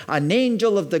says, an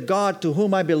angel of the God to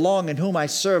whom I belong and whom I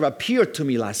serve appeared to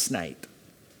me last night.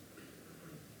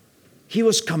 He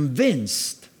was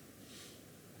convinced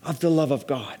of the love of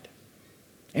God.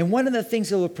 And one of the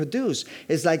things it will produce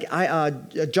is like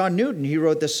John Newton, he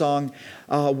wrote the song,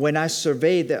 when I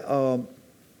survey the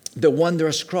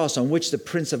wondrous cross on which the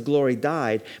Prince of Glory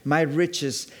died, my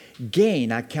riches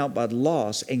gain I count but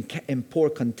loss and pour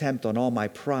contempt on all my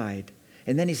pride.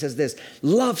 And then he says this,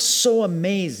 love so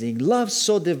amazing, love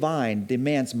so divine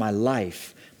demands my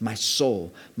life, my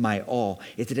soul, my all.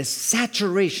 It is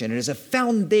saturation. It is a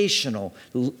foundational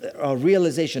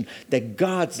realization that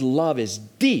God's love is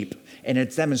deep, and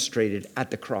it's demonstrated at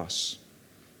the cross.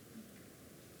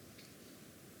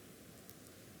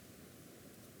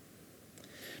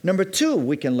 Number two,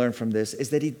 we can learn from this is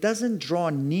that he doesn't draw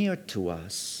near to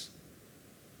us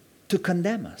to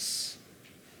condemn us.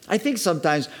 I think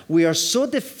sometimes we are so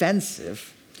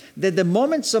defensive that the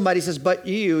moment somebody says, but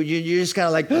you're just kind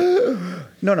of like,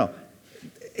 no.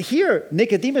 Here,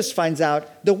 Nicodemus finds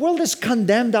out the world is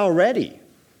condemned already.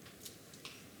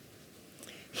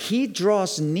 He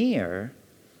draws near,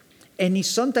 and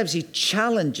sometimes he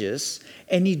challenges,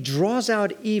 and he draws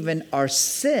out even our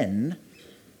sin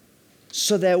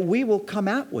so that we will come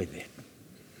out with it,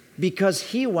 because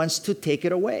he wants to take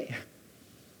it away.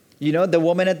 You know, the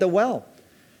woman at the well.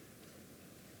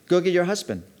 Go get your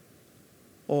husband.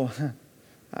 Oh,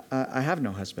 I have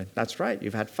no husband. That's right.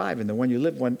 You've had 5, and the one you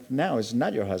live with now is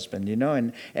not your husband, you know,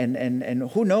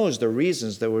 and who knows the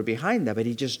reasons that were behind that, but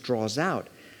he just draws out.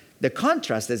 The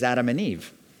contrast is Adam and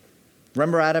Eve.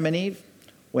 Remember Adam and Eve?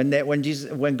 When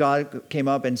God came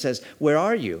up and says, where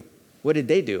are you? What did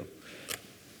they do?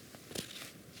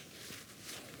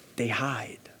 They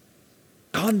hide.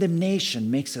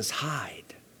 Condemnation makes us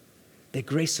hide. The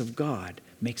grace of God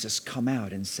makes us come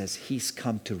out and says, he's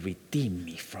come to redeem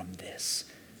me from this,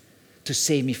 to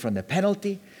save me from the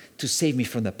penalty, to save me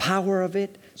from the power of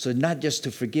it. So not just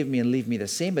to forgive me and leave me the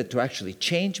same, but to actually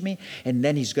change me. And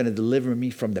then he's going to deliver me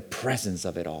from the presence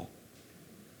of it all.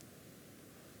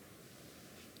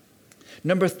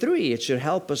 Number 3, it should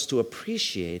help us to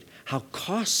appreciate how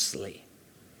costly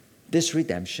this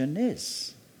redemption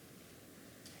is.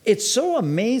 It's so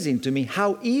amazing to me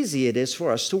how easy it is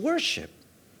for us to worship.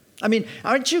 I mean,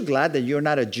 aren't you glad that you're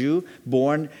not a Jew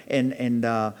born in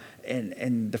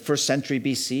the first century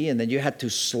BC, and then you had to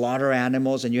slaughter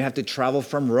animals, and you have to travel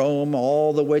from Rome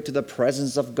all the way to the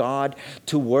presence of God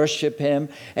to worship him?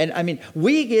 And I mean,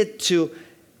 we get to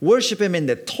worship him in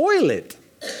the toilet.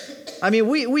 I mean,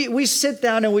 we sit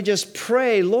down and we just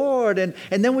pray, Lord, and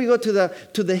then we go to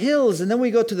the hills, and then we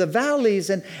go to the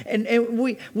valleys, and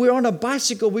we're on a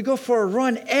bicycle, we go for a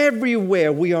run.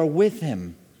 Everywhere we are with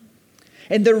him.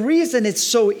 And the reason it's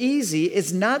so easy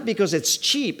is not because it's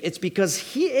cheap. It's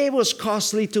because it was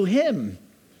costly to him.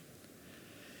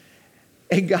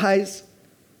 And guys,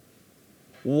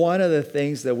 one of the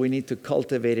things that we need to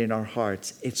cultivate in our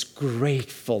hearts, it's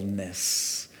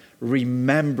gratefulness,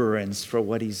 remembrance for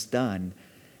what he's done,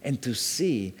 and to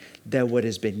see that what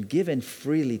has been given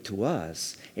freely to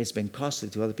us has been costly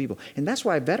to other people. And that's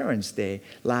why Veterans Day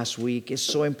last week is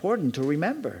so important to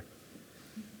remember.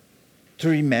 To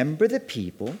remember the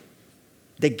people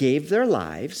that gave their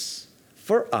lives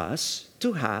for us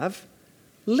to have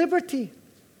liberty,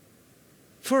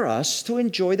 for us to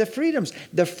enjoy the freedoms.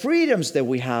 The freedoms that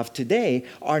we have today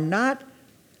have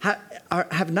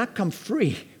not come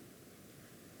free.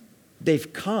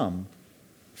 They've come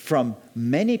from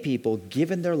many people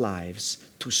giving their lives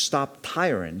to stop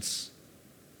tyrants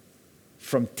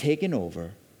from taking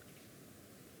over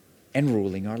and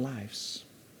ruling our lives.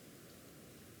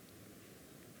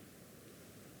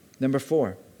 Number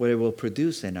 4, what it will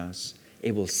produce in us,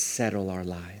 it will settle our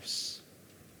lives.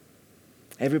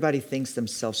 Everybody thinks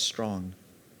themselves strong.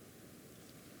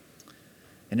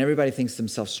 And everybody thinks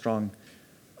themselves strong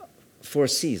for a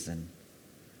season.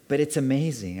 But it's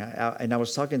amazing. And I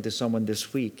was talking to someone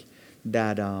this week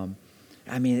that,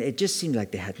 it just seemed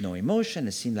like they had no emotion.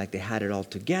 It seemed like they had it all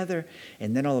together.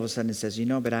 And then all of a sudden it says,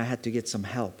 but I had to get some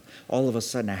help. All of a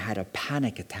sudden I had a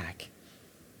panic attack.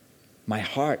 My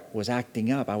heart was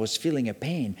acting up. I was feeling a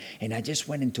pain. And I just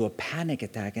went into a panic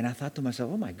attack. And I thought to myself,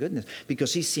 oh my goodness,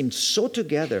 because he seemed so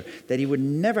together that he would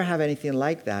never have anything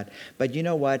like that. But you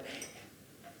know what?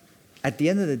 At the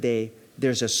end of the day,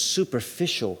 there's a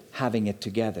superficial having it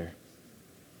together.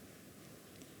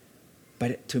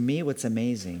 But to me, what's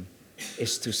amazing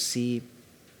is to see,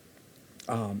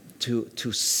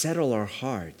 to settle our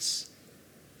hearts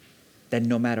that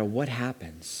no matter what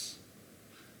happens,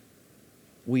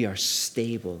 we are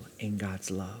stable in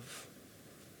God's love.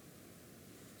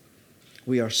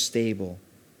 We are stable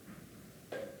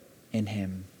in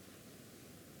Him.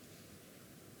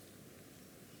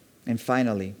 And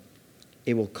finally,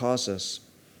 it will cause us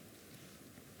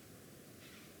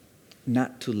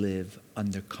not to live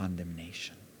under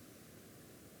condemnation.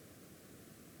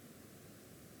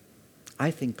 I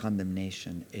think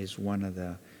condemnation is one of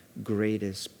the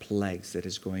greatest plagues that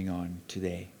is going on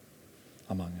today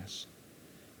among us.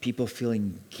 People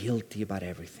feeling guilty about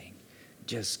everything,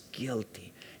 just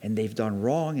guilty. And they've done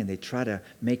wrong and they try to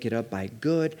make it up by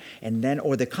good. And then,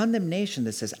 or the condemnation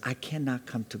that says, I cannot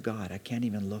come to God. I can't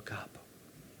even look up.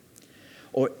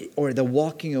 Or the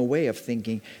walking away of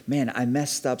thinking, man, I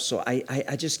messed up, so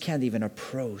I just can't even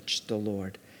approach the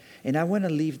Lord. And I want to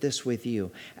leave this with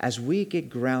you. As we get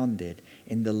grounded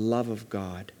in the love of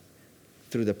God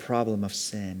through the problem of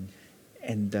sin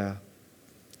and the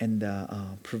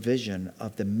provision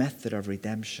of the method of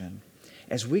redemption,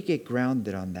 as we get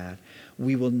grounded on that,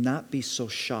 we will not be so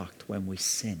shocked when we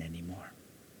sin anymore.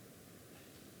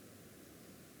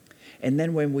 And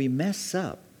then when we mess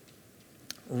up,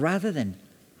 rather than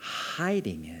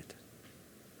hiding it,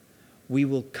 we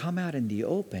will come out in the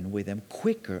open with Him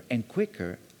quicker and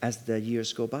quicker as the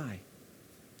years go by.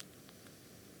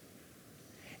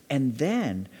 And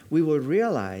then we will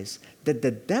realize that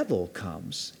the devil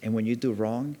comes, and when you do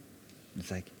wrong,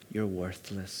 it's like, you're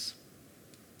worthless.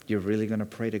 You're really going to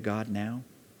pray to God now?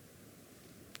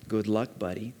 Good luck,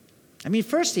 buddy.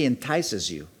 First he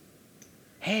entices you.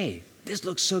 Hey, this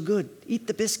looks so good. Eat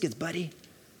the biscuits, buddy.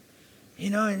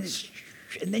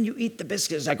 And then you eat the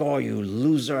biscuits. It's like, oh, you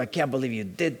loser. I can't believe you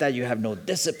did that. You have no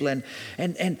discipline.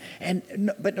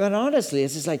 But honestly,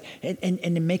 it's just like, and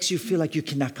it makes you feel like you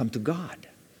cannot come to God.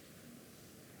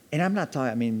 And I'm not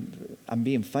talking, I'm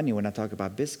being funny when I talk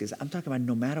about biscuits. I'm talking about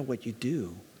no matter what you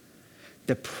do,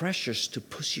 the pressures to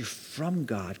push you from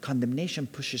God, condemnation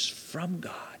pushes from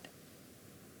God.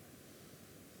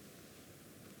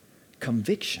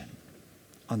 Conviction,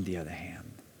 on the other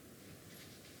hand,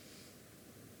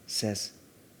 says,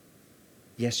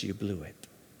 yes, you blew it,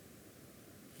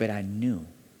 but I knew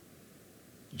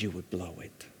you would blow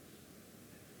it.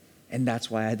 And that's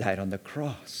why I died on the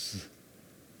cross.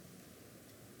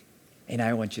 And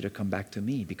I want you to come back to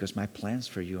me because my plans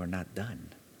for you are not done.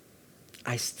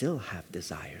 I still have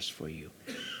desires for you.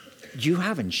 You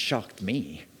haven't shocked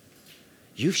me.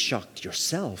 You've shocked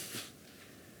yourself.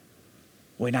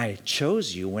 When I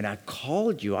chose you, when I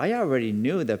called you, I already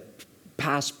knew the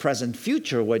past, present,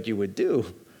 future, what you would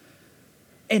do.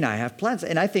 And I have plans.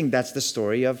 And I think that's the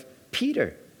story of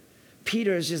Peter.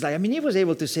 Peter is just like, he was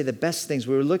able to say the best things.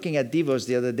 We were looking at Devos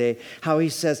the other day, how he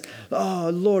says, oh,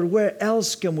 Lord, where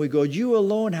else can we go? You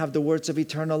alone have the words of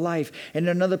eternal life. And in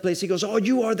another place he goes, oh,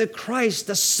 you are the Christ,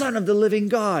 the Son of the living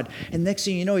God. And next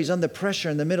thing you know, he's under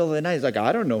pressure in the middle of the night. He's like,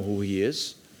 I don't know who he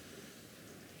is.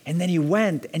 And then he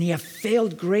went and he had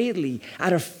failed greatly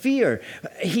out of fear.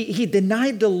 He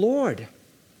denied the Lord.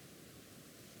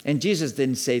 And Jesus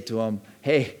didn't say to him,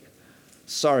 hey,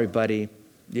 sorry, buddy,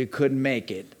 you couldn't make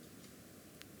it.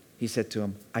 He said to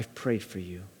him, I've prayed for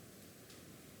you.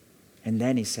 And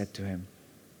then he said to him,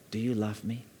 do you love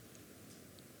me?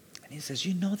 And he says,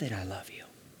 you know that I love you.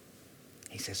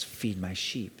 He says, feed my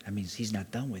sheep. That means he's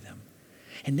not done with them.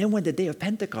 And then when the day of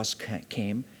Pentecost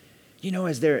came,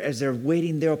 as they're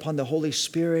waiting there upon the Holy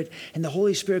Spirit, and the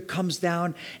Holy Spirit comes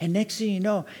down, and next thing you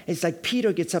know, it's like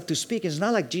Peter gets up to speak. It's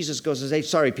not like Jesus goes and says,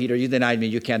 sorry, Peter, you denied me.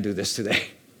 You can't do this today.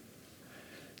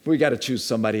 We got to choose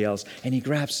somebody else. And he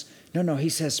grabs, he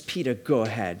says, Peter, go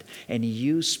ahead. And he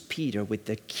used Peter with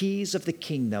the keys of the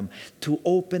kingdom to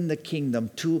open the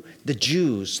kingdom to the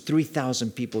Jews.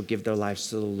 3,000 people give their lives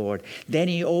to the Lord. Then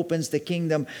he opens the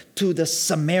kingdom to the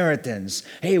Samaritans.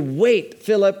 Hey, wait,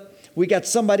 Philip. We got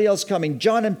somebody else coming.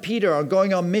 John and Peter are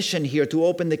going on mission here to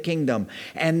open the kingdom.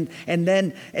 And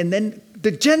then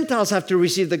the Gentiles have to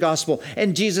receive the gospel.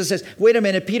 And Jesus says, wait a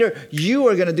minute, Peter, you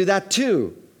are going to do that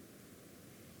too.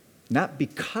 Not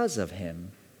because of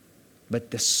him, but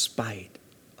despite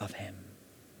of him.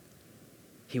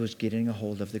 He was getting a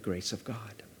hold of the grace of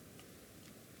God.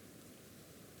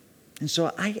 And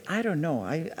so I don't know.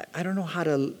 I don't know how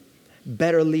to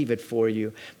better leave it for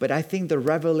you. But I think the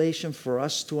revelation for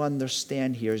us to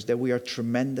understand here is that we are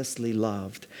tremendously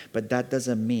loved. But that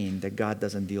doesn't mean that God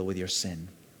doesn't deal with your sin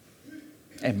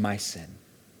and my sin.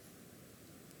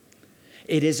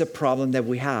 It is a problem that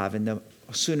we have. And the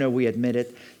sooner we admit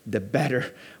it, the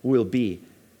better we'll be.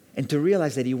 And to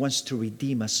realize that He wants to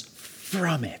redeem us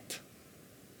from it.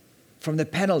 From the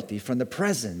penalty, from the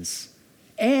presence,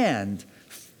 and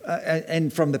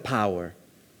from the power.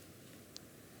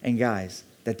 And guys,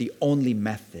 that the only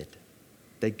method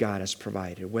that God has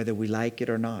provided, whether we like it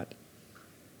or not,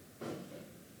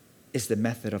 is the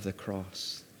method of the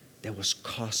cross that was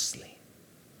costly,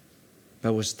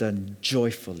 but was done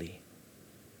joyfully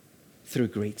through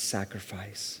great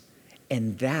sacrifice.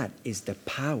 And that is the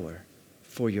power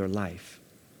for your life,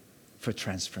 for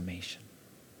transformation.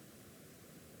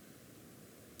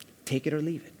 Take it or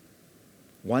leave it.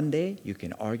 One day you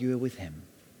can argue it with Him.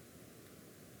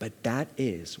 But that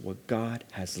is what God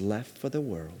has left for the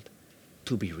world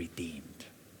to be redeemed.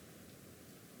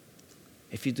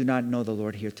 If you do not know the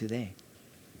Lord here today,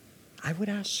 I would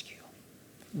ask you,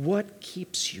 what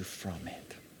keeps you from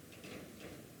it?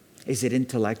 Is it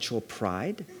intellectual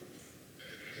pride?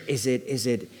 Is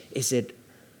it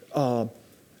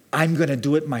I'm going to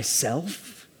do it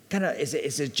myself?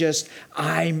 Is it just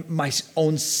I'm my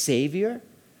own savior?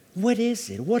 What is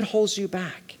it? What holds you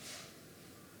back?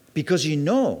 Because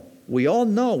we all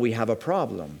know we have a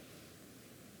problem.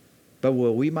 But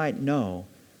what we might know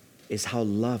is how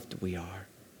loved we are.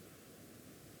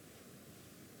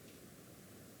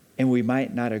 And we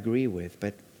might not agree with,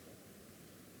 but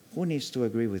who needs to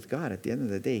agree with God? At the end of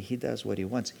the day, He does what He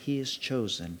wants. He is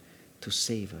chosen to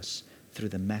save us through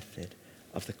the method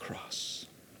of the cross.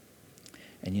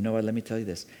 And you know what? Let me tell you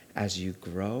this. As you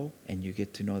grow and you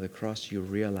get to know the cross, you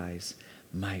realize,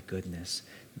 my goodness,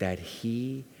 that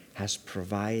He has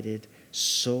provided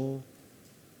so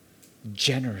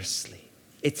generously.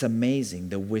 It's amazing,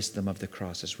 the wisdom of the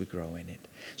cross as we grow in it.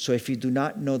 So if you do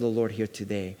not know the Lord here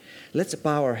today, let's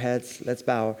bow our heads. Let's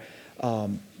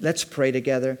pray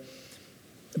together.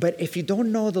 But if you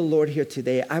don't know the Lord here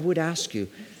today, I would ask you,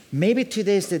 maybe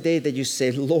today is the day that you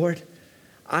say, Lord,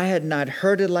 I had not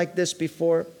heard it like this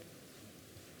before.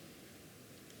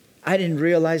 I didn't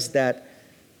realize that,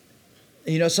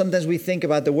 sometimes we think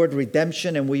about the word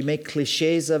redemption and we make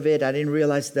cliches of it. I didn't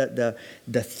realize that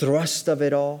the thrust of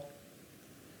it all.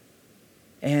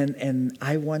 And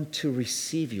I want to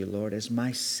receive you, Lord, as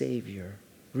my Savior,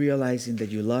 realizing that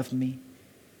you love me,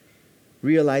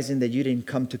 realizing that you didn't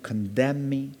come to condemn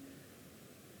me,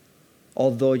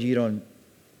 although you don't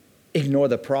ignore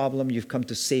the problem, you've come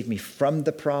to save me from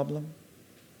the problem.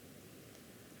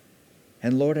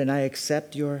 And Lord, I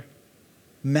accept your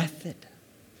method.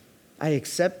 I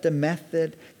accept the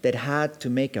method that had to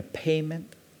make a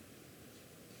payment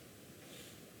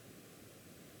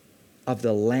of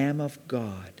the Lamb of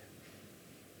God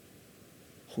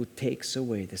who takes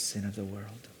away the sin of the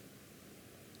world.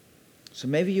 So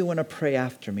maybe you want to pray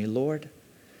after me. Lord,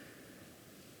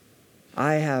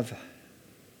 I have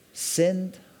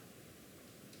sinned.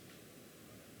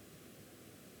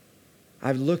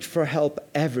 I've looked for help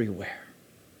everywhere.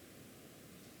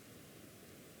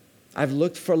 I've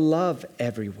looked for love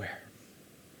everywhere.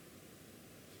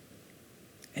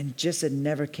 And just it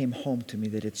never came home to me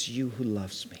that it's you who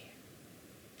loves me.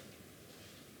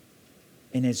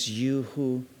 And it's you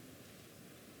who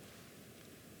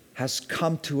has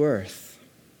come to earth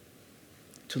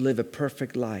to live a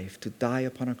perfect life, to die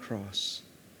upon a cross,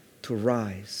 to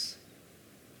rise.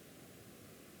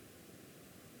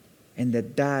 And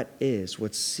that is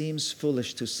what seems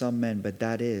foolish to some men, but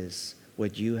that is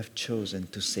what you have chosen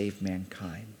to save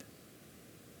mankind.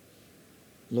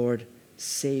 Lord,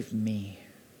 save me.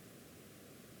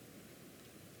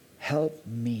 Help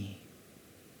me.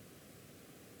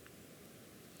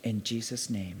 In Jesus'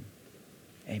 name,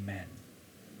 amen.